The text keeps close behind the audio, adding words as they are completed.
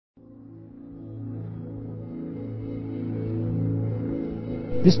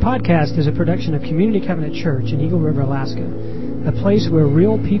This podcast is a production of Community Covenant Church in Eagle River, Alaska, a place where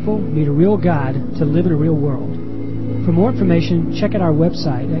real people meet a real God to live in a real world. For more information, check out our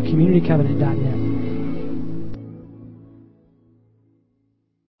website at communitycovenant.net.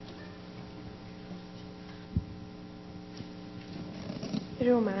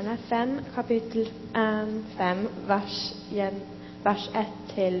 Romerne 5, kapittel 5, vers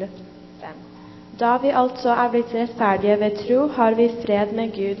 1-5. Da vi altså er blitt rettferdige ved tro, har vi fred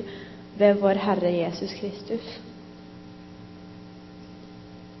med Gud ved vår Herre Jesus Kristus.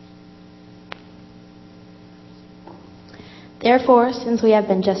 Therefore, since we have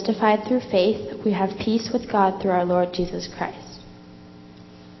been justified through faith, we have peace with God through our Lord Jesus Christ.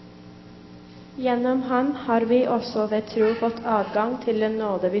 Gjennom ham har vi også ved tro fått adgang til den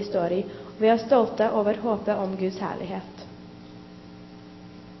nåde vi står i, og vi er stolte over håpet om Guds herlighet.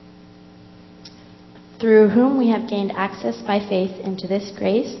 Through whom we have gained access by faith into this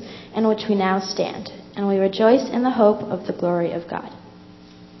grace in which we now stand, and we rejoice in the hope of the glory of God.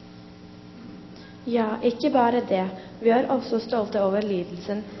 Ja, ikke bare det. Vi er også stolte over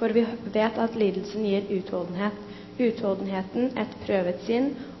lidelsen, for vi vet at lidelsen gir utholdenhet. Utholdenheten et prøvet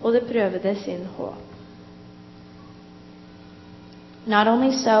sinn, og det prøvede sin håp. Not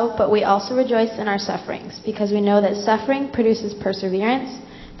only so, but we also rejoice in our sufferings, because we know that suffering produces perseverance,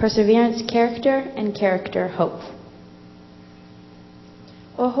 perseverance character, and character hope.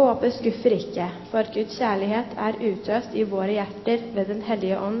 Og håpet skuffer ikke, for Guds kjærlighet er utøst i våre hjerter ved den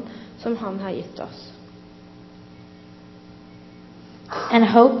hellige ånd som han har gitt oss. And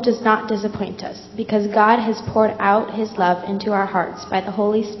hope does not disappoint us, because God has poured out his love into our hearts by the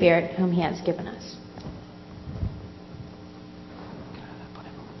Holy Spirit whom he has given us.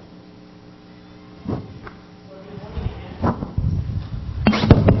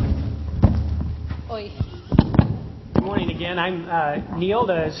 Good morning again. I'm Neil,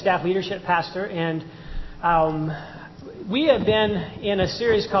 the staff leadership pastor, and we have been in a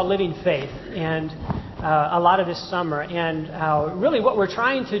series called Living Faith, and a lot of this summer. And really what we're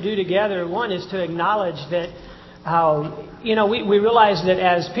trying to do together, one, is to acknowledge that, we realize that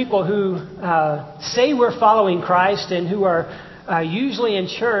as people who say we're following Christ and who are usually in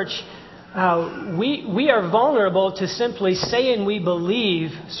church, we are vulnerable to simply saying we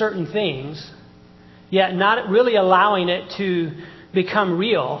believe certain things, yet not really allowing it to become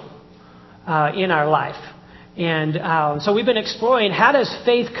real in our life. And so we've been exploring, how does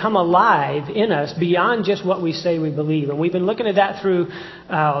faith come alive in us beyond just what we say we believe? And we've been looking at that through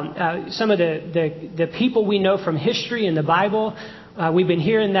some of the people we know from history in the Bible. We've been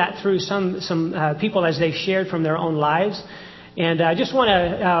hearing that through some people as they've shared from their own lives. And I just want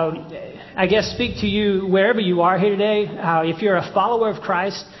to, speak to you wherever you are here today. If you're a follower of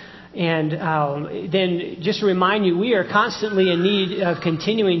Christ, and then just remind you, we are constantly in need of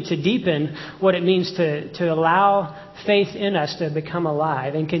continuing to deepen what it means to allow faith in us to become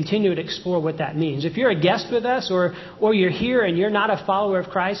alive and continue to explore what that means. If you're a guest with us or you're here and you're not a follower of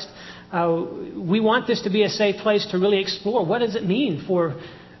Christ, we want this to be a safe place to really explore what does it mean for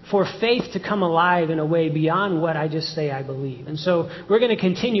faith to come alive in a way beyond what I just say I believe. And so we're going to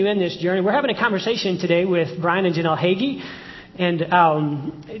continue in this journey. We're having a conversation today with Brian and Janelle Hagee. And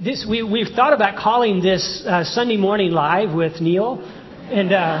we've thought about calling this Sunday Morning Live with Neil,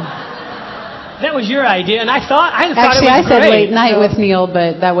 and that was your idea. And I thought it was I said great. Late night with Neil,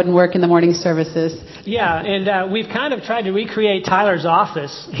 but that wouldn't work in the morning services. Yeah, and we've kind of tried to recreate Tyler's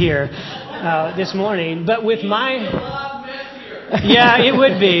office here this morning, but with yeah, it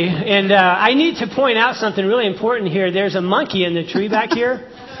would be. And I need to point out something really important here. There's a monkey in the tree back here.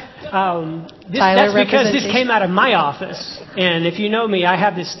 That's because this came out of my office. And if you know me, I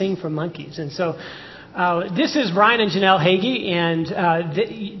have this thing for monkeys. And so this is Brian and Janelle Hagee, and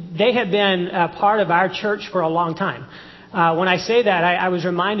they have been a part of our church for a long time. When I say that, I was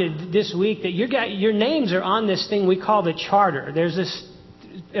reminded this week that your names are on this thing we call the charter. There's this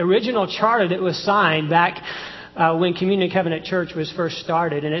original charter that was signed back when Community Covenant Church was first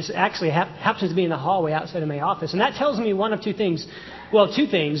started. And it actually happens to be in the hallway outside of my office. And that tells me one of two things. Well, two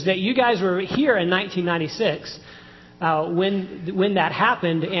things. That you guys were here in 1996 when that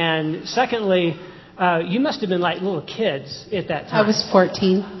happened. And secondly, you must have been like little kids at that time. I was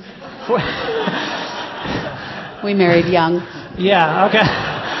 14. We married young. Yeah, okay.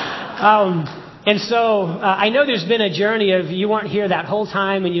 And so I know there's been a journey of you weren't here that whole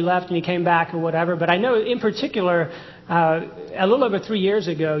time and you left and you came back or whatever. But I know in particular, a little over 3 years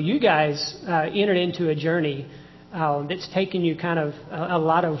ago, you guys entered into a journey that's taken you kind of a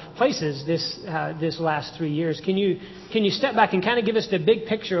lot of places this last 3 years. Can you step back and kind of give us the big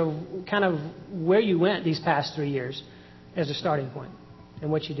picture of kind of where you went these past 3 years as a starting point?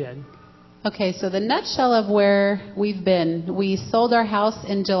 and what you did. Okay, so the nutshell of where we've been. We sold our house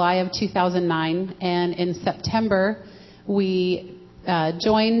in July of 2009, and in September we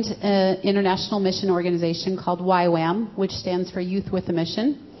joined an international mission organization called YWAM, which stands for Youth with a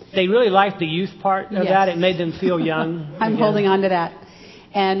Mission. They really liked the youth part of that. It made them feel young. I'm holding on to that.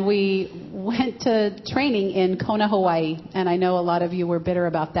 And we went to training in Kona, Hawaii, and I know a lot of you were bitter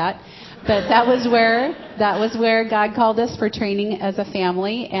about that. But that was where God called us for training as a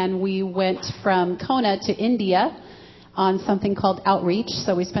family, and we went from Kona to India on something called Outreach.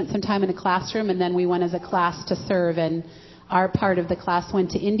 So we spent some time in a classroom, and then we went as a class to serve, and our part of the class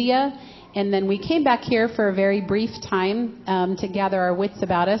went to India. And then we came back here for a very brief time to gather our wits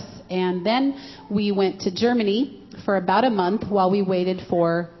about us, and then we went to Germany for about a month while we waited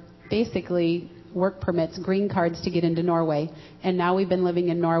for basically work permits, green cards to get into Norway. And now we've been living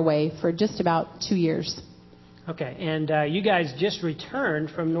in Norway for just about 2 years. Okay, and you guys just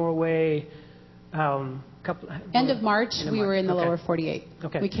returned from Norway. End of March, we were in the lower 48.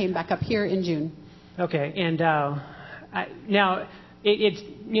 Okay. We came back up here in June. Okay, and now it's,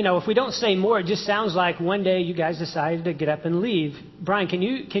 if we don't say more, it just sounds like one day you guys decided to get up and leave. Brian, can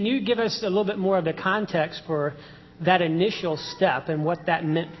you give us a little bit more of the context for that initial step and what that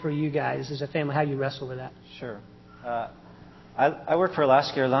meant for you guys as a family, how you wrestled with that? Sure. I worked for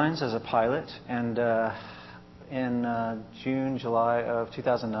Alaska Airlines as a pilot, and in June, July of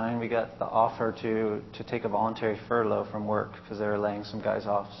 2009, we got the offer to take a voluntary furlough from work because they were laying some guys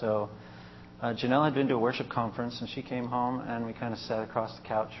off. So Janelle had been to a worship conference, and she came home, and we kind of sat across the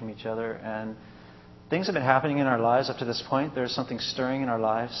couch from each other, and things have been happening in our lives up to this point. There's something stirring in our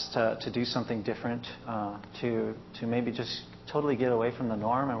lives to do something different, to maybe just totally get away from the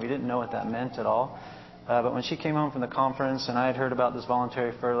norm, and we didn't know what that meant at all. But when she came home from the conference and I had heard about this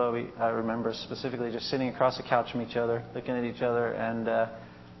voluntary furlough, I remember specifically just sitting across the couch from each other, looking at each other, and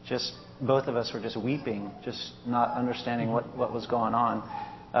just both of us were just weeping, just not understanding what was going on.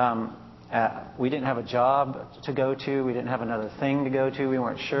 We didn't have a job to go to. We didn't have another thing to go to. We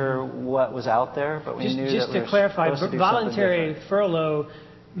weren't sure what was out there, but we knew that we were Just to clarify, supposed to do voluntary furlough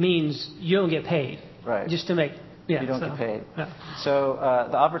means you don't get paid. Right. Just to make... you don't get paid. Yeah. So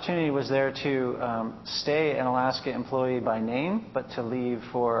the opportunity was there to stay an Alaska employee by name, but to leave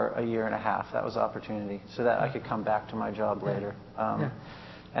for a year and a half. That was the opportunity, so that I could come back to my job later.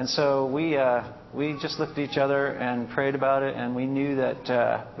 And so we just looked at each other and prayed about it, and we knew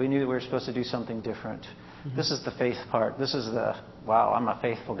that we were supposed to do something different. Mm-hmm. This is the faith part. This is the wow, I'm a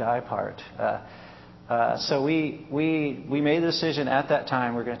faithful guy part. So we made the decision at that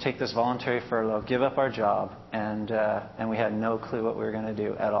time we're going to take this voluntary furlough, give up our job, and we had no clue what we were going to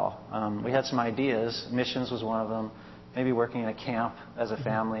do at all. We had some ideas. Missions was one of them. Maybe working in a camp as a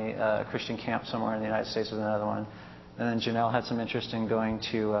family, a Christian camp somewhere in the United States was another one. And then Janelle had some interest in going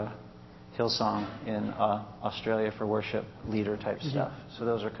to Hillsong in Australia for worship leader type stuff. So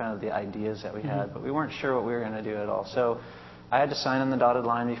those are kind of the ideas that we had, but we weren't sure what we were going to do at all. So I had to sign on the dotted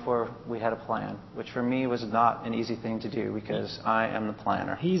line before we had a plan, which for me was not an easy thing to do because I am the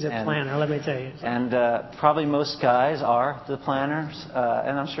planner. He's a planner, let me tell you. And probably most guys are the planners,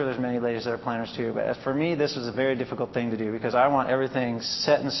 and I'm sure there's many ladies that are planners too. But for me, this was a very difficult thing to do because I want everything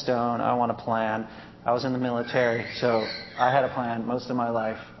set in stone. I want a plan. I was in the military, so I had a plan most of my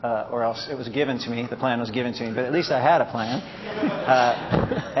life, or else it was given to me. The plan was given to me, but at least I had a plan.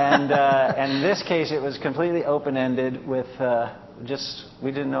 And in this case, it was completely open-ended with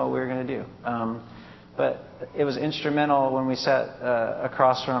we didn't know what we were going to do. But it was instrumental when we sat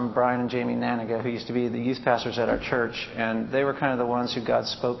across from Brian and Jamie Naniga, who used to be the youth pastors at our church, and they were kind of the ones who God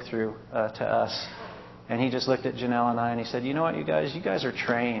spoke through to us. And he just looked at Janelle and I and he said, you know what, you guys are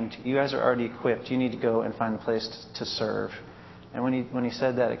trained. You guys are already equipped. You need to go and find a place to serve. And when he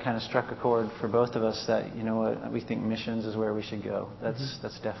said that, it kind of struck a chord for both of us that, you know what, we think missions is where we should go.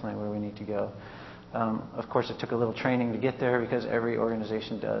 That's definitely where we need to go. Of course, it took a little training to get there because every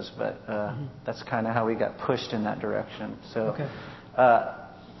organization does. But that's kind of how we got pushed in that direction. So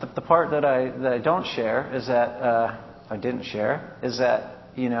the part that I don't share is that, I didn't share, is that,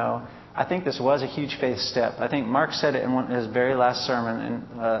 I think this was a huge faith step. I think Mark said it in his very last sermon,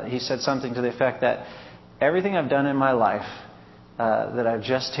 and he said something to the effect that everything I've done in my life, that I've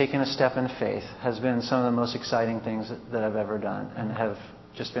just taken a step in faith, has been some of the most exciting things that I've ever done and have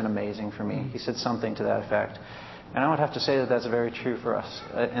just been amazing for me. He said something to that effect. And I would have to say that that's very true for us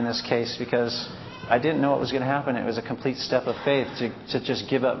in this case because I didn't know what was going to happen. It was a complete step of faith to just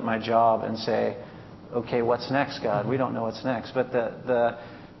give up my job and say, okay, what's next, God? We don't know what's next. But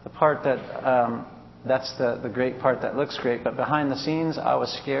the part that That's the great part that looks great. But behind the scenes, I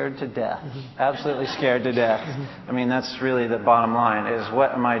was scared to death. Absolutely scared to death. I mean, that's really the bottom line is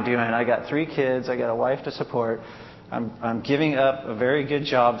what am I doing? I got 3 kids. I got a wife to support. I'm giving up a very good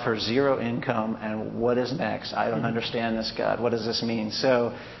job for 0 income. And what is next? I don't understand this, God. What does this mean?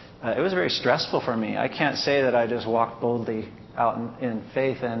 So it was very stressful for me. I can't say that I just walked boldly out in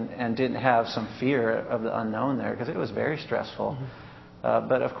faith and didn't have some fear of the unknown there, because it was very stressful.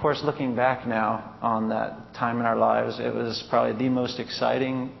 But of course, looking back now on that time in our lives, it was probably the most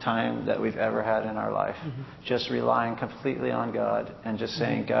exciting time that we've ever had in our life. Just relying completely on God and just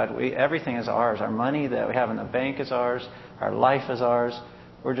saying, God, everything is ours. Our money that we have in the bank is ours. Our life is ours.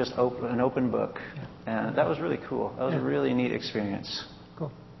 We're just an open book. And that was really cool. That was a really neat experience.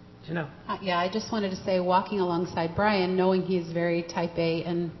 Cool. Janelle. Yeah, I just wanted to say, walking alongside Brian, knowing he's very type A,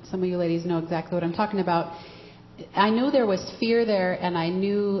 and some of you ladies know exactly what I'm talking about, I knew there was fear there, and I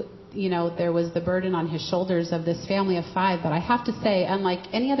knew, there was the burden on his shoulders of this family of 5. But I have to say, unlike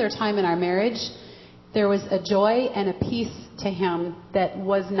any other time in our marriage, there was a joy and a peace to him that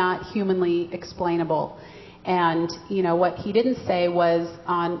was not humanly explainable. And, what he didn't say was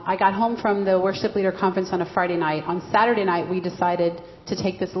I got home from the worship leader conference on a Friday night. On Saturday night, we decided to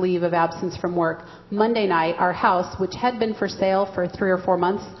take this leave of absence from work. Monday night, our house, which had been for sale for 3 or 4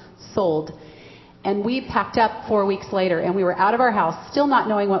 months, sold. And we packed up 4 weeks later, and we were out of our house, still not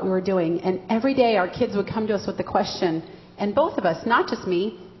knowing what we were doing. And every day our kids would come to us with the question, and both of us, not just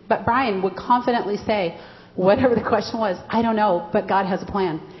me, but Brian would confidently say, whatever the question was, I don't know, but God has a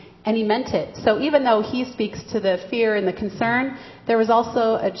plan. And he meant it. So even though he speaks to the fear and the concern, there was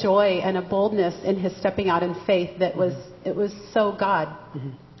also a joy and a boldness in his stepping out in faith that was so God.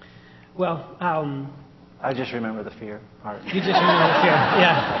 Well, I just remember the fear part. You just remember the fear,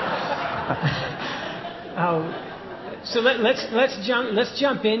 yeah. So let's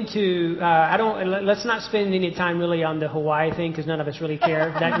jump into. Let's not spend any time really on the Hawaii thing, because none of us really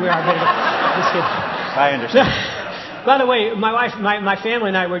care. That we are. Just kidding. I understand. By the way, my wife, my family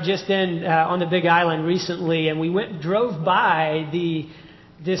and I were just on the Big Island recently, and we drove by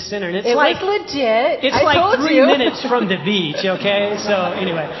this center, and it's like was legit. It's like 3 minutes from the beach. Okay, so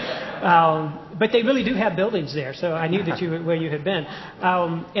anyway. But they really do have buildings there, so I knew that where you had been.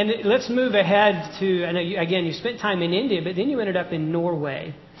 And let's move ahead to, I know you spent time in India, but then you ended up in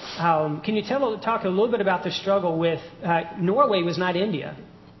Norway. Can you talk a little bit about the struggle with, Norway was not India.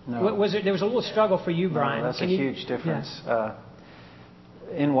 No. There was a little struggle for you, Brian. No, that's a huge difference. Yeah.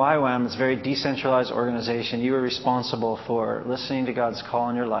 In YWAM, it's a very decentralized organization. You are responsible for listening to God's call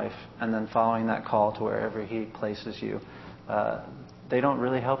in your life and then following that call to wherever He places you. They don't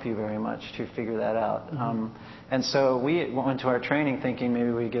really help you very much to figure that out. And so we went to our training thinking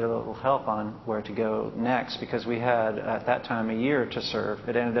maybe we'd get a little help on where to go next, because we had, at that time, a year to serve.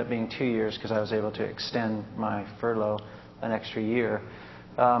 It ended up being 2 years because I was able to extend my furlough an extra year.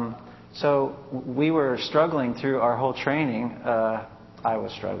 So we were struggling through our whole training. I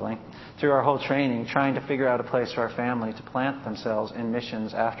was struggling through our whole training, trying to figure out a place for our family to plant themselves in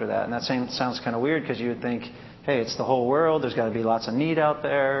missions after that. And that sounds kind of weird, because you would think, hey, it's the whole world. There's got to be lots of need out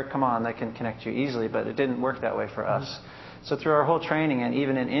there. Come on, that can connect you easily. But it didn't work that way for us. So through our whole training, and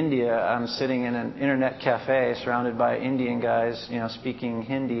even in India, I'm sitting in an internet cafe surrounded by Indian guys, speaking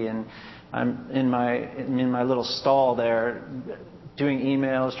Hindi, and I'm in my little stall there, doing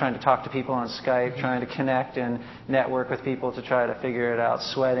emails, trying to talk to people on Skype, trying to connect and network with people to try to figure it out,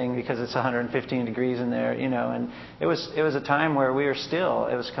 sweating because it's 115 degrees in there, and it was a time where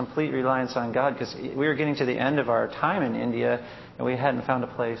it was complete reliance on God, because we were getting to the end of our time in India and we hadn't found a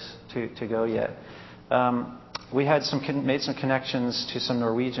place to go yet. We had made some connections to some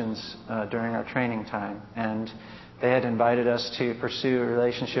Norwegians during our training time, and they had invited us to pursue a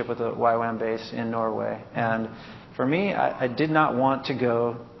relationship with a YWAM base in Norway. And for me, I did not want to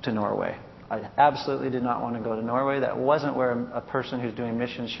go to Norway. I absolutely did not want to go to Norway. That wasn't where a person who's doing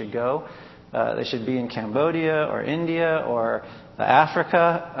missions should go. They should be in Cambodia or India or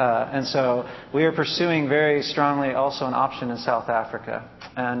Africa. And so we were pursuing very strongly also an option in South Africa.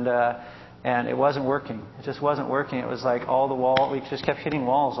 And it wasn't working. It just wasn't working. It was like all the walls, we just kept hitting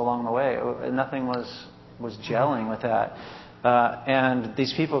walls along the way. Nothing was gelling with that. And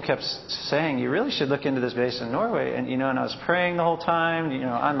these people kept saying, you really should look into this base in Norway. And, and I was praying the whole time,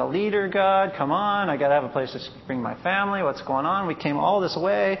 I'm the leader, God, come on, I got to have a place to bring my family. What's going on? We came all this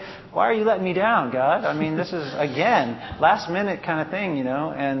way. Why are you letting me down, God? I mean, this is, again, last minute kind of thing,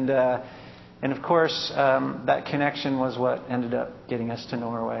 And of course, that connection was what ended up getting us to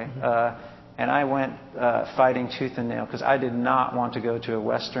Norway. And I went fighting tooth and nail, because I did not want to go to a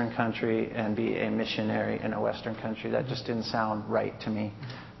Western country and be a missionary in a Western country. That just didn't sound right to me.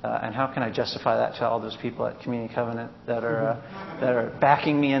 And how can I justify that to all those people at Community Covenant that are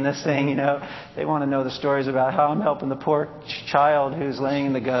backing me in this thing? You know, they want to know the stories about how I'm helping the poor child who's laying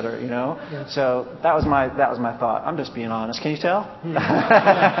in the gutter. You know, so that was my thought. I'm just being honest. Can you tell?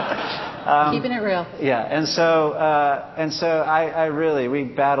 Keeping it real. Yeah, and so I really, we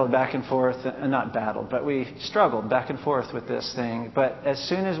battled back and forth, not battled, but we struggled back and forth with this thing. But as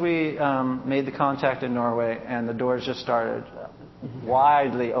soon as we made the contact in Norway and the doors just started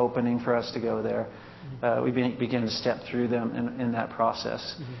widely opening for us to go there, we began to step through them in that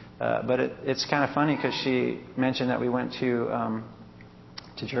process. But it's kind of funny because she mentioned that we went to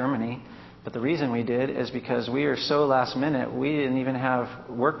Germany. But the reason we did is because we were so last minute, we didn't even have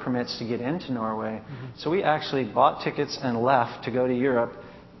work permits to get into Norway. So we actually bought tickets and left to go to Europe,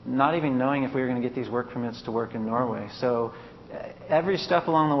 not even knowing if we were going to get these work permits to work in Norway. So every step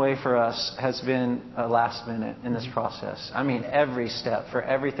along the way for us has been last minute in this process. I mean, every step for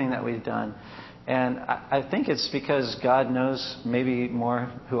everything that we've done. And I think it's because God knows maybe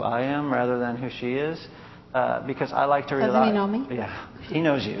more who I am rather than who she is. Because I like to rely... Doesn't he know me? Yeah, he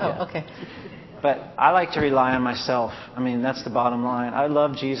knows you. Oh, okay. But I like to rely on myself. I mean, that's the bottom line. I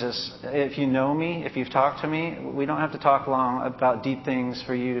love Jesus. If you know me, if you've talked to me, we don't have to talk long about deep things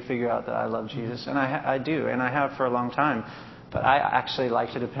for you to figure out that I love Jesus. And I do, and I have for a long time. But I actually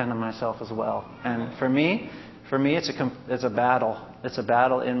like to depend on myself as well. And for me, it's a battle. It's a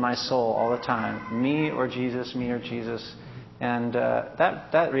battle in my soul all the time. Me or Jesus, me or Jesus. And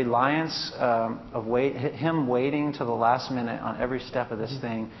that reliance of him waiting to the last minute on every step of this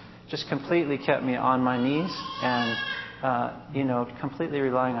thing just completely kept me on my knees and, completely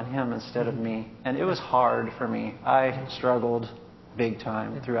relying on him instead of me. And it was hard for me. I struggled big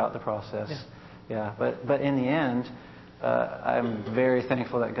time throughout the process. Yeah, but in the end, I'm very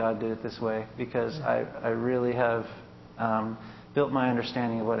thankful that God did it this way because I really have built my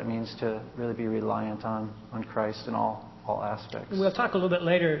understanding of what it means to really be reliant on Christ in all aspects. We'll talk a little bit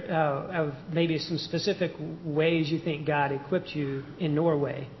later of maybe some specific ways you think God equipped you in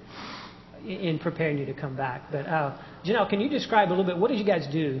Norway in preparing you to come back. But Janelle, can you describe a little bit, what did you guys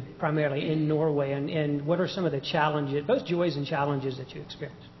do primarily in Norway, and what are some of the challenges, both joys and challenges that you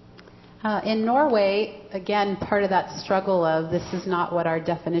experienced? In Norway, again, part of that struggle of this is not what our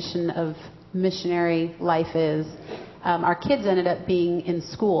definition of missionary life is. Our kids ended up being in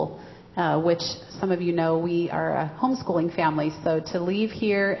school. Which some of you know, we are a homeschooling family. So to leave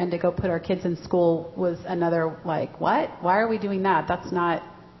here and to go put our kids in school was another, like, what? Why are we doing that? That's not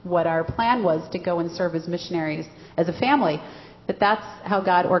what our plan was, to go and serve as missionaries as a family. But that's how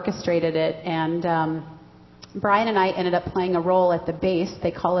God orchestrated it. And Brian and I ended up playing a role at the base.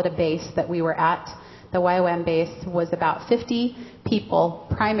 They call it a base that we were at. The YWAM base was about 50 people,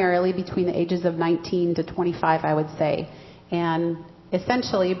 primarily between the ages of 19 to 25, I would say. And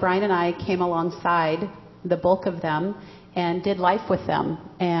essentially, Brian and I came alongside the bulk of them and did life with them,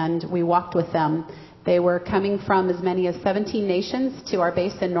 and we walked with them. They were coming from as many as 17 nations to our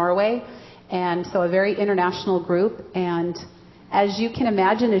base in Norway, and so a very international group. And as you can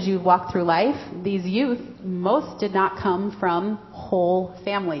imagine, as you walk through life, these youth, most did not come from whole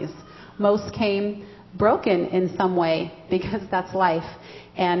families. Most came broken in some way, because that's life.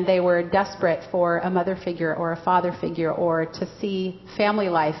 And they were desperate for a mother figure or a father figure, or to see family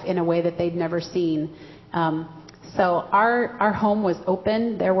life in a way that they'd never seen. So our home was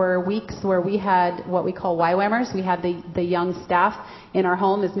open. There were weeks where we had what we call YWAMers. We had the young staff in our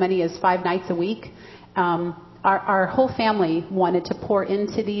home as many as 5 nights a week. Our whole family wanted to pour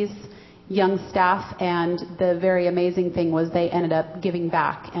into these young staff, and the very amazing thing was they ended up giving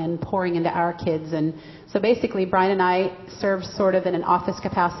back and pouring into our kids. And so basically, Brian and I served sort of in an office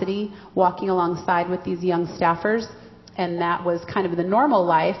capacity, walking alongside with these young staffers, and that was kind of the normal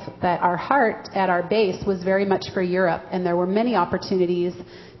life. But our heart at our base was very much for Europe, and there were many opportunities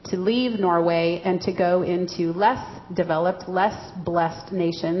to leave Norway and to go into less developed, less blessed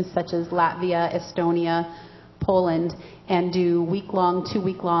nations such as Latvia, Estonia, Poland, and do week-long,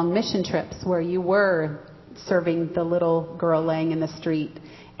 2-week-long mission trips where you were serving the little girl laying in the street.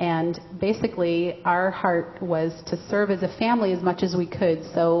 And basically, our heart was to serve as a family as much as we could.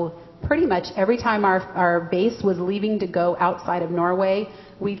 So pretty much every time our base was leaving to go outside of Norway,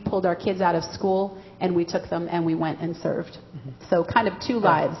 we pulled our kids out of school and we took them and we went and served. So kind of two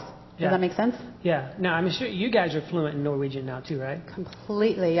lives. Does that make sense? Yeah. Now, I'm sure you guys are fluent in Norwegian now too, right?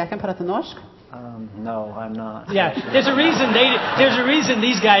 Completely. Jeg kan prate norsk. No, I'm not. Yeah, there's a reason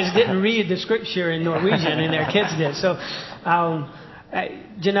these guys didn't read the scripture in Norwegian and their kids did. So,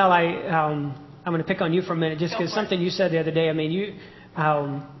 Janelle, I'm going to pick on you for a minute, just because something you said the other day. I mean,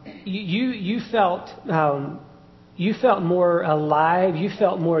 you felt you felt more alive, you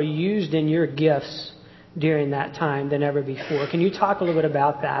felt more used in your gifts during that time than ever before. Can you talk a little bit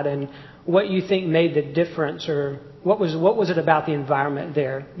about that and what you think made the difference, or what was it about the environment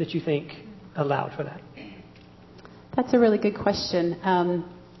there that you think allowed for that? That's a really good question.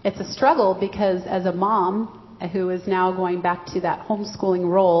 It's a struggle because as a mom who is now going back to that homeschooling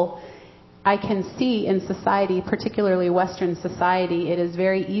role, I can see in society, particularly Western society, it is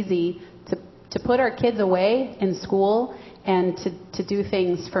very easy to put our kids away in school and to do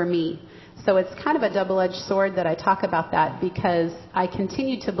things for me. So it's kind of a double-edged sword that I talk about that, because I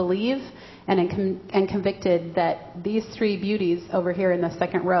continue to believe and am convicted that these three beauties over here in the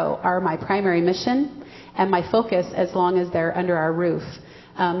second row are my primary mission and my focus as long as they're under our roof.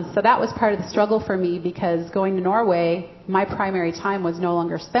 So that was part of the struggle for me, because going to Norway, my primary time was no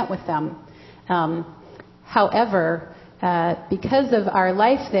longer spent with them. However, because of our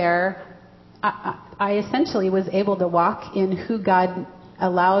life there, I essentially was able to walk in who God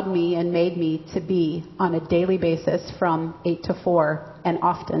allowed me and made me to be on a daily basis from 8 to 4 and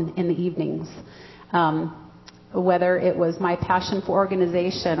often in the evenings. Whether it was my passion for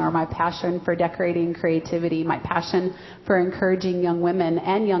organization or my passion for decorating creativity, my passion for encouraging young women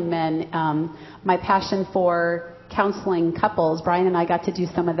and young men, my passion for counseling couples. Brian and I got to do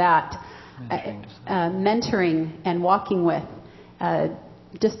some of that. Mentoring and walking with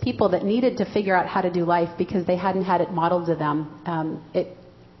just people that needed to figure out how to do life because they hadn't had it modeled to them. It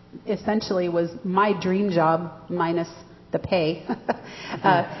essentially was my dream job minus the pay.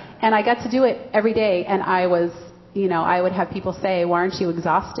 And I got to do it every day. And I was, I would have people say, why aren't you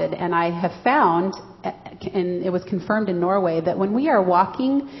exhausted? And I have found, and it was confirmed in Norway, that when we are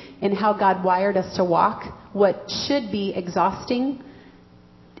walking in how God wired us to walk, what should be exhausting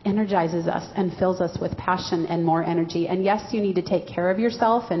energizes us and fills us with passion and more energy. And yes, you need to take care of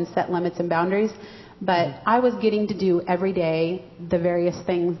yourself and set limits and boundaries, but I was getting to do every day the various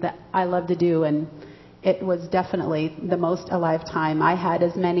things that I love to do, and it was definitely the most alive time. I had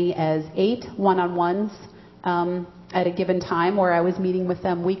as many as 8 one-on-ones at a given time where I was meeting with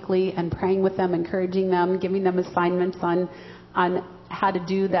them weekly and praying with them, encouraging them, giving them assignments on how to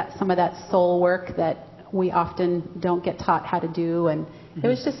do some of that soul work that we often don't get taught how to do. And it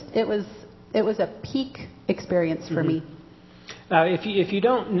was a peak experience for me. If you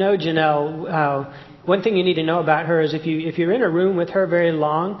don't know Janelle, one thing you need to know about her is if you're in a room with her very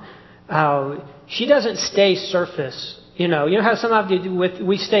long, she doesn't stay surface. You know how some of you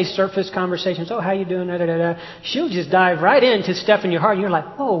we stay surface conversations. Oh, how you doing? Da, da, da, da. She'll just dive right into stuff in your heart, and you're like,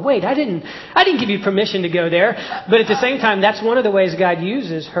 oh, wait, I didn't give you permission to go there. But at the same time, that's one of the ways God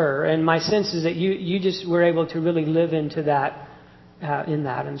uses her. And my sense is that you just were able to really live into that. In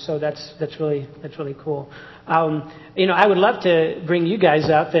that, and so that's really cool. I would love to bring you guys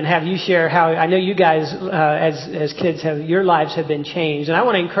up and have you share how I know you guys as kids your lives have been changed, and I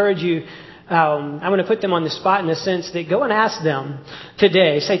want to encourage you. I'm going to put them on the spot in the sense that go and ask them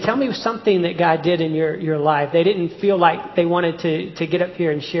today. Say, tell me something that God did in your life. They didn't feel like they wanted to get up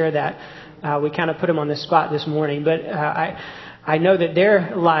here and share that. We kind of put them on the spot this morning, but I know that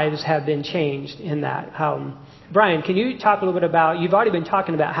their lives have been changed in that. Brian, can you talk a little bit about, you've already been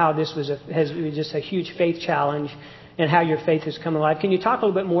talking about how this was just a huge faith challenge and how your faith has come alive. Can you talk a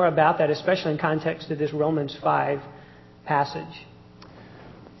little bit more about that, especially in context of this Romans 5 passage?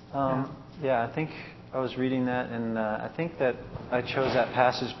 Yeah, I think I was reading that, and I think that I chose that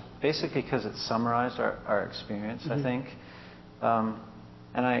passage basically because it summarized our experience, I think.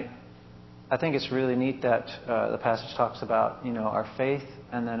 And I think it's really neat that the passage talks about, our faith,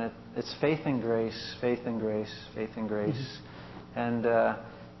 and then it's faith and grace, faith and grace, faith and grace. And,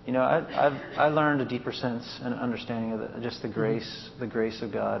 I learned a deeper sense and understanding of just the grace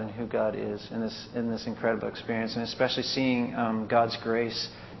of God and who God is in this incredible experience, and especially seeing God's grace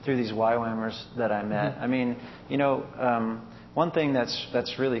through these YWAMers that I met. I mean, one thing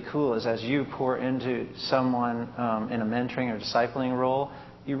that's really cool is as you pour into someone in a mentoring or discipling role,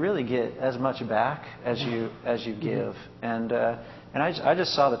 you really get as much back as you give. And I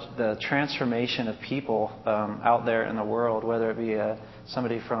just saw the transformation of people out there in the world, whether it be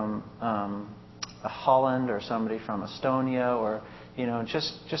somebody from Holland or somebody from Estonia, or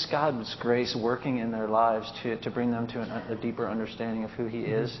just God's grace working in their lives to bring them to a deeper understanding of who He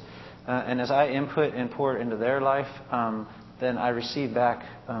is. And as I input and pour into their life, then I receive back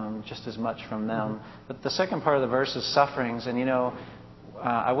just as much from them. But the second part of the verse is sufferings, and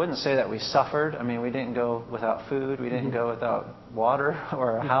I wouldn't say that we suffered. I mean, we didn't go without food. We didn't go without water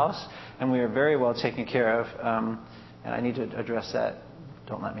or a house. And we were very well taken care of. And I need to address that.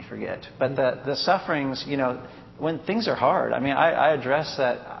 Don't let me forget. But the sufferings, when things are hard, I mean, I address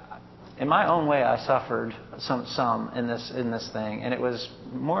that in my own way, I suffered some in this thing, and it was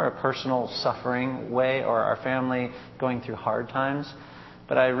more a personal suffering way, or our family going through hard times.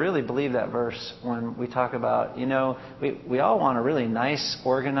 But I really believe that verse when we talk about, we all want a really nice,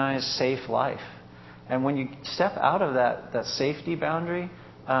 organized, safe life. And when you step out of that safety boundary,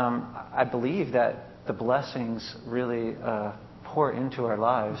 I believe that the blessings really pour into our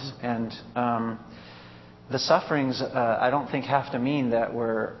lives. And the sufferings, I don't think have to mean that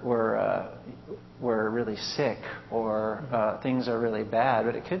we're really sick or things are really bad,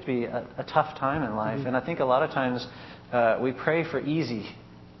 but it could be a tough time in life. And I think a lot of times we pray for easy.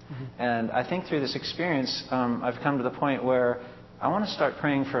 And I think through this experience, I've come to the point where I want to start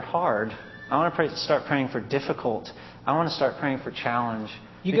praying for hard. I want to start praying for difficult. I want to start praying for challenge.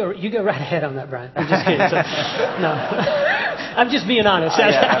 You go right ahead on that, Brian. I'm just kidding. No, I'm just being honest.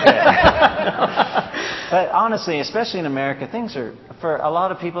 But honestly, especially in America, things are, for a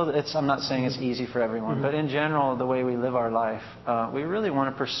lot of people, I'm not saying it's easy for everyone, but in general, the way we live our life, we really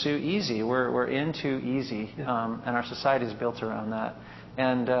want to pursue easy. We're into easy, and our society is built around that.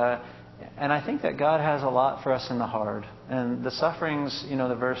 And I think that God has a lot for us in the hard. And the sufferings,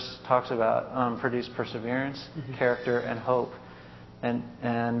 the verse talks about, produce perseverance, character, and hope.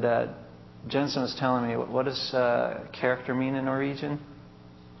 And Jensen was telling me, what does character mean in Norwegian?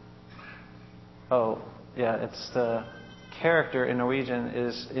 Oh, yeah, it's the character in Norwegian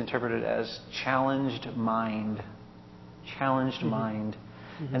is interpreted as challenged mind. Challenged mind.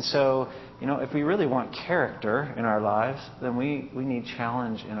 And so, if we really want character in our lives, then we need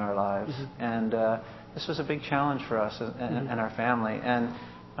challenge in our lives. And this was a big challenge for us and our family.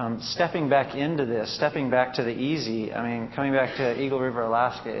 And stepping back into this, stepping back to the easy, coming back to Eagle River,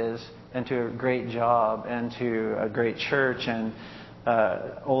 Alaska and to a great job and to a great church and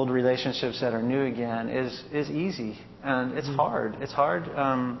old relationships that are new again is easy. And it's hard. It's hard.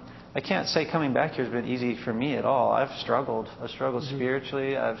 I can't say coming back here has been easy for me at all. I've struggled. I've struggled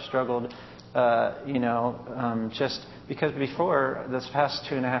spiritually. I've struggled, just because before this past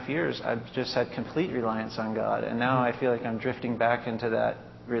 2.5 years, I've just had complete reliance on God. And now I feel like I'm drifting back into that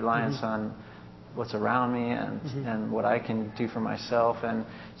reliance on what's around me and what I can do for myself. And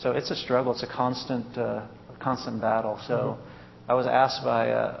so it's a struggle. It's a constant battle. So I was asked by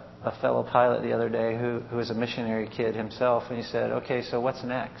a fellow pilot the other day who is a missionary kid himself, and he said, okay, so what's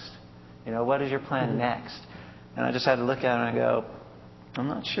next? What is your plan next? And I just had to look at him and go, I'm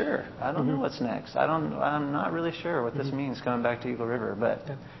not sure. I don't know what's next. I'm not really sure what this means coming back to Eagle River, but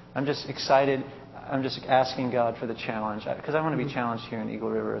I'm just excited. I'm just asking God for the challenge because I want to be challenged here in Eagle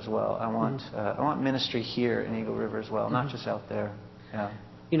River as well. I want ministry here in Eagle River as well, not just out there. Yeah.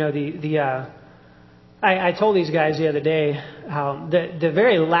 I told these guys the other day how the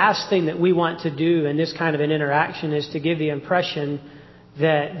very last thing that we want to do in this kind of an interaction is to give the impression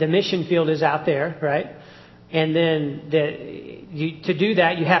that the mission field is out there, right? And then to do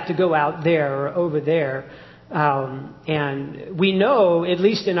that, you have to go out there or over there. And we know, at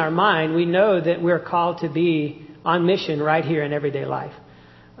least in our mind, we know that we're called to be on mission right here in everyday life.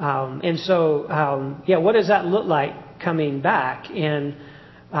 And so, what does that look like coming back? And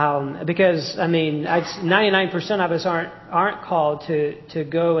because 99% of us aren't called to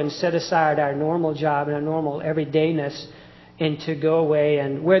go and set aside our normal job and our normal everydayness and to go away,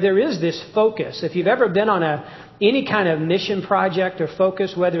 and where there is this focus. If you've ever been on any kind of mission project or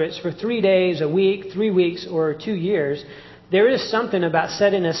focus, whether it's for 3 days, a week, 3 weeks, or 2 years, there is something about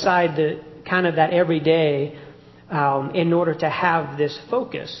setting aside that every day in order to have this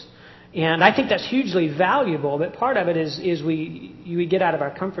focus. And I think that's hugely valuable, but part of it is we get out of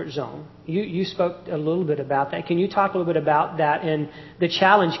our comfort zone. You spoke a little bit about that. Can you talk a little bit about that and the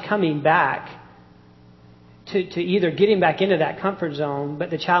challenge coming back to either getting back into that comfort zone, but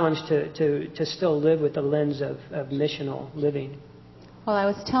the challenge to still live with the lens of missional living? Well, I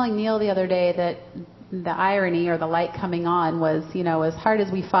was telling Neil the other day that the irony or the light coming on was, as hard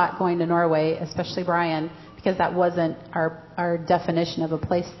as we fought going to Norway, especially Brian, because that wasn't our definition of a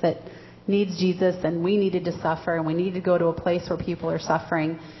place that needs Jesus, and we needed to suffer, and we needed to go to a place where people are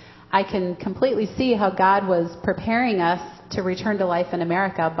suffering. I can completely see how God was preparing us to return to life in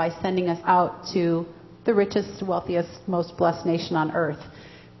America by sending us out to the richest, wealthiest, most blessed nation on earth.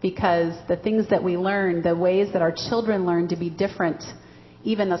 Because the things that we learned, the ways that our children learned to be different,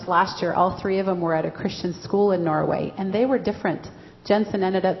 even this last year, all 3 of them were at a Christian school in Norway, and they were different. Jensen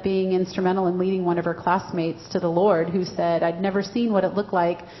ended up being instrumental in leading one of her classmates to the Lord, who said, I'd never seen what it looked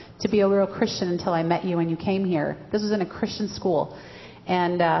like to be a real Christian until I met you when you came here. This was in a Christian school.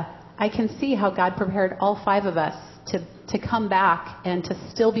 And I can see how God prepared all 5 of us to come back and to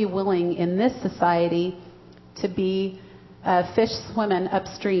still be willing in this society to be fish swimming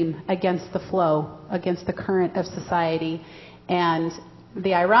upstream against the flow, against the current of society. And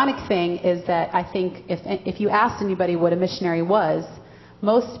the ironic thing is that I think if you asked anybody what a missionary was,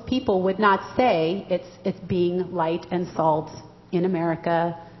 most people would not say it's being light and salt in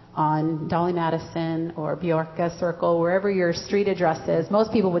America, on Dolly Madison or Bjorka Circle, wherever your street address is.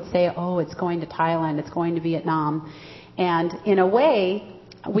 Most people would say, oh, it's going to Thailand, it's going to Vietnam. And in a way,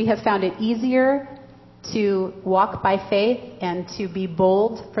 we have found it easier to walk by faith and to be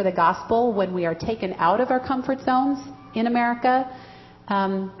bold for the gospel when we are taken out of our comfort zones in America.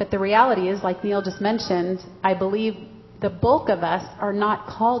 But the reality is, like Neil just mentioned, I believe the bulk of us are not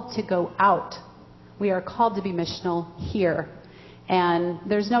called to go out. We are called to be missional here. And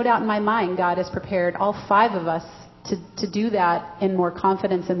there's no doubt in my mind God has prepared all 5 of us to do that in more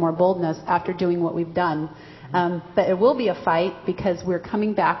confidence and more boldness after doing what we've done. But it will be a fight because we're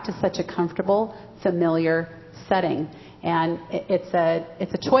coming back to such a comfortable, familiar setting. And it's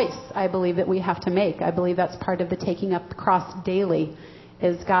a choice, I believe, that we have to make. I believe that's part of the taking up the cross daily,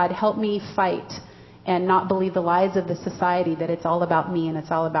 is God, help me fight and not believe the lies of the society that it's all about me and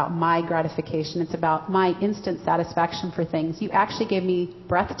it's all about my gratification. It's about my instant satisfaction for things. You actually gave me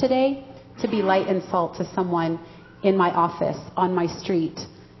breath today to be light and salt to someone in my office, on my street,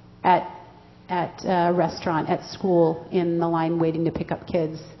 at a restaurant, at school, in the line waiting to pick up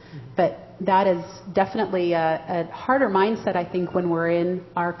kids. But that is definitely a harder mindset, I think, when we're in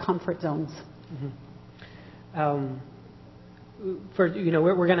our comfort zones. We're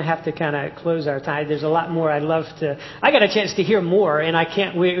going to have to kind of close our time. There's a lot more I'd love to. I got a chance to hear more, and I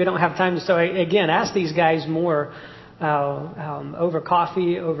can't. We don't have time. So again, ask these guys more over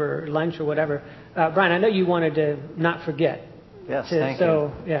coffee, over lunch, or whatever. Brian, I know you wanted to not forget. Yes, thank you.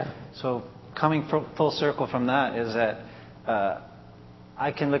 So yeah. So coming full circle from that is that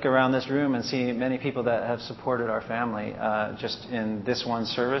I can look around this room and see many people that have supported our family just in this one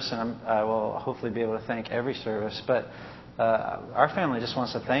service, and I will hopefully be able to thank every service. But our family just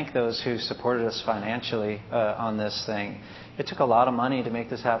wants to thank those who supported us financially on this thing. It took a lot of money to make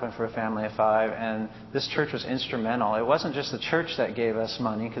this happen for a family of 5, and this church was instrumental. It wasn't just the church that gave us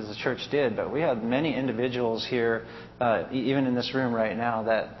money, because the church did, but we had many individuals here, even in this room right now,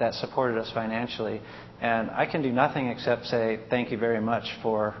 that supported us financially. And I can do nothing except say thank you very much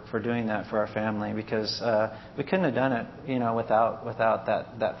for doing that for our family, because we couldn't have done it, without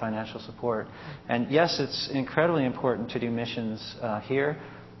that financial support. And yes, it's incredibly important to do missions here,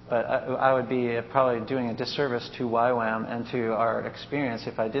 but I would be probably doing a disservice to YWAM and to our experience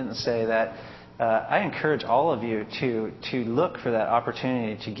if I didn't say that I encourage all of you to look for that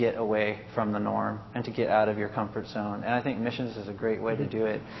opportunity to get away from the norm and to get out of your comfort zone. And I think missions is a great way to do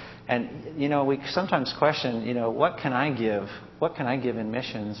it. And, we sometimes question, what can I give? What can I give in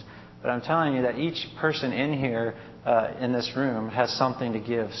missions? But I'm telling you that each person in here, in this room, has something to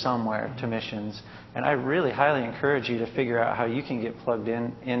give somewhere to missions. And I really highly encourage you to figure out how you can get plugged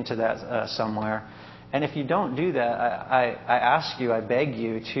into that somewhere. And if you don't do that, I beg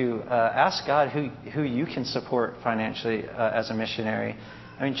you to ask God who you can support financially as a missionary.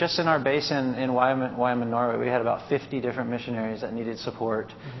 I mean, just in our base in Wyman, Norway, we had about 50 different missionaries that needed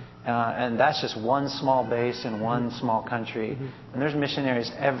support. And that's just one small base in one small country. And there's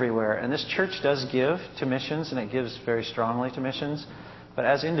missionaries everywhere. And this church does give to missions, and it gives very strongly to missions. But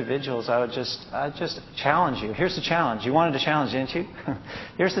as individuals, I'd just challenge you. Here's the challenge. You wanted a challenge, didn't you?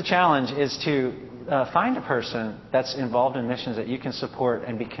 Here's the challenge, is to find a person that's involved in missions that you can support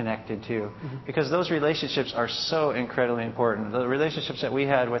and be connected to. Because those relationships are so incredibly important. The relationships that we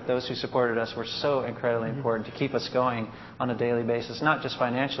had with those who supported us were so incredibly important to keep us going on a daily basis, not just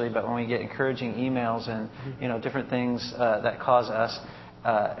financially, but when we get encouraging emails and different things that cause us,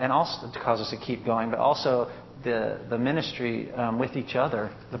 and also to cause us to keep going, but also the ministry with each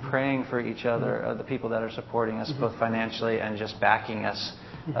other, the praying for each other, the people that are supporting us both financially and just backing us,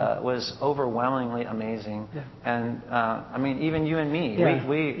 was overwhelmingly amazing. And I mean, even you and me,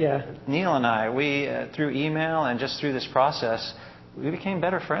 Neil and I, through email and just through this process, we became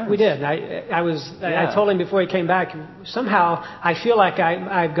better friends. We did. I told him before he came back, somehow I feel like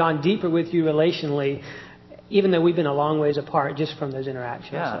I've gone deeper with you relationally, even though we've been a long ways apart just from those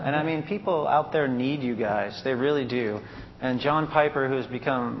interactions. Yeah, and I mean, people out there need you guys. They really do. And John Piper, who has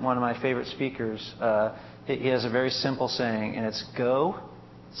become one of my favorite speakers, he has a very simple saying, and it's go,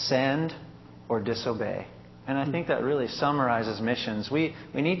 send, or disobey. And I think that really summarizes missions. We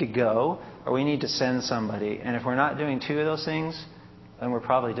need to go, or we need to send somebody. And if we're not doing 2 of those things, then we're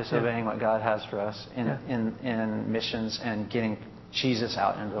probably disobeying what God has for us in missions and getting Jesus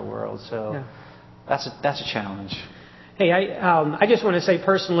out into the world. So that's a challenge. Hey, I just want to say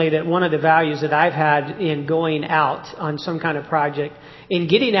personally that one of the values that I've had in going out on some kind of project, in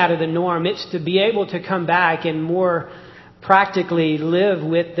getting out of the norm, it's to be able to come back and more practically live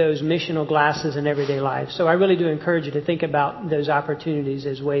with those missional glasses in everyday life. So I really do encourage you to think about those opportunities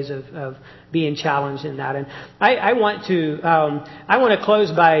as ways of being challenged in that. And I want to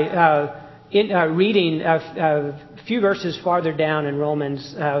close by reading a few verses farther down in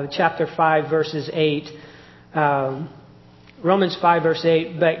Romans chapter 5, verses 8. Romans 5, verse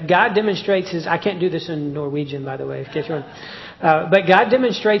 8. But God demonstrates I can't do this in Norwegian, by the way, in case you're but God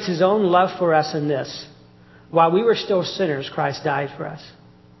demonstrates His own love for us in this. While we were still sinners, Christ died for us.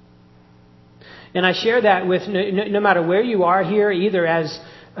 And I share that with no matter where you are here, either as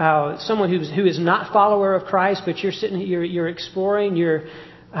someone who is not follower of Christ, but you're sitting here, you're exploring, you're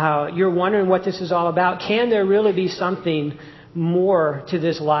wondering what this is all about. Can there really be something more to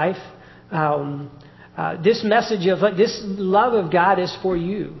this life? This message of this love of God is for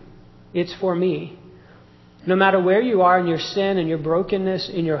you. It's for me. No matter where you are in your sin and your brokenness,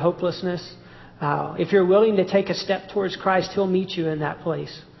 in your hopelessness, if you're willing to take a step towards Christ, He'll meet you in that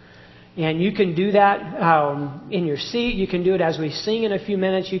place. And you can do that in your seat. You can do it as we sing in a few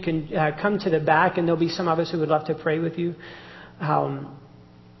minutes. You can come to the back, and there'll be some of us who would love to pray with you.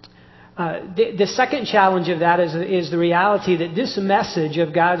 The second challenge of that is the reality that this message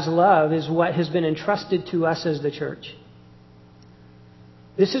of God's love is what has been entrusted to us as the church.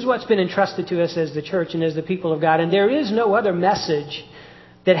 This is what's been entrusted to us as the church and as the people of God. And there is no other message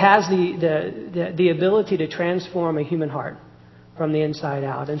that has the ability to transform a human heart from the inside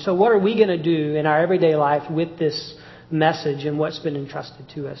out. And so what are we going to do in our everyday life with this message and what's been entrusted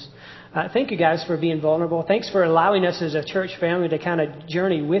to us? Thank you guys for being vulnerable. Thanks for allowing us as a church family to kind of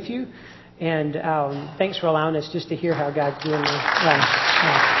journey with you. And thanks for allowing us just to hear how God's doing this. Let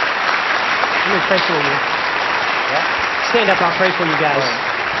me pray for you. Stand up, I'll pray for you guys.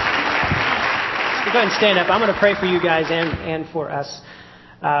 Go ahead and stand up. I'm going to pray for you guys and for us.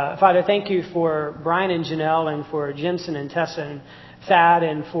 Father, thank you for Brian and Janelle and for Jensen and Tessa and Thad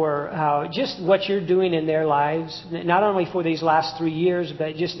and for just what you're doing in their lives, not only for these last 3 years,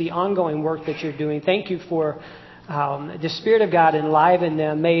 but just the ongoing work that you're doing. Thank you for the Spirit of God alive in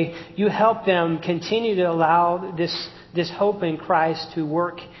them. May you help them continue to allow this hope in Christ to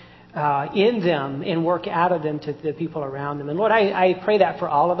work in them and work out of them to the people around them. And Lord, I pray that for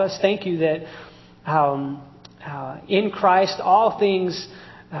all of us. Thank you that in Christ all things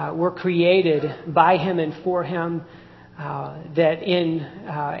were created by Him and for Him. That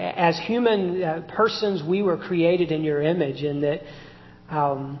as human persons we were created in your image, and that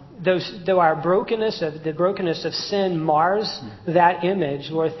though our brokenness of sin mars that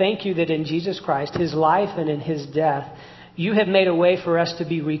image, Lord, thank you that in Jesus Christ, His life and in His death, you have made a way for us to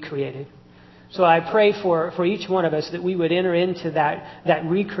be recreated. So I pray for each one of us that we would enter into that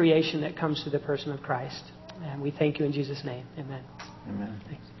recreation that comes through the person of Christ. And we thank you in Jesus' name. Amen. Amen.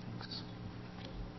 Thanks.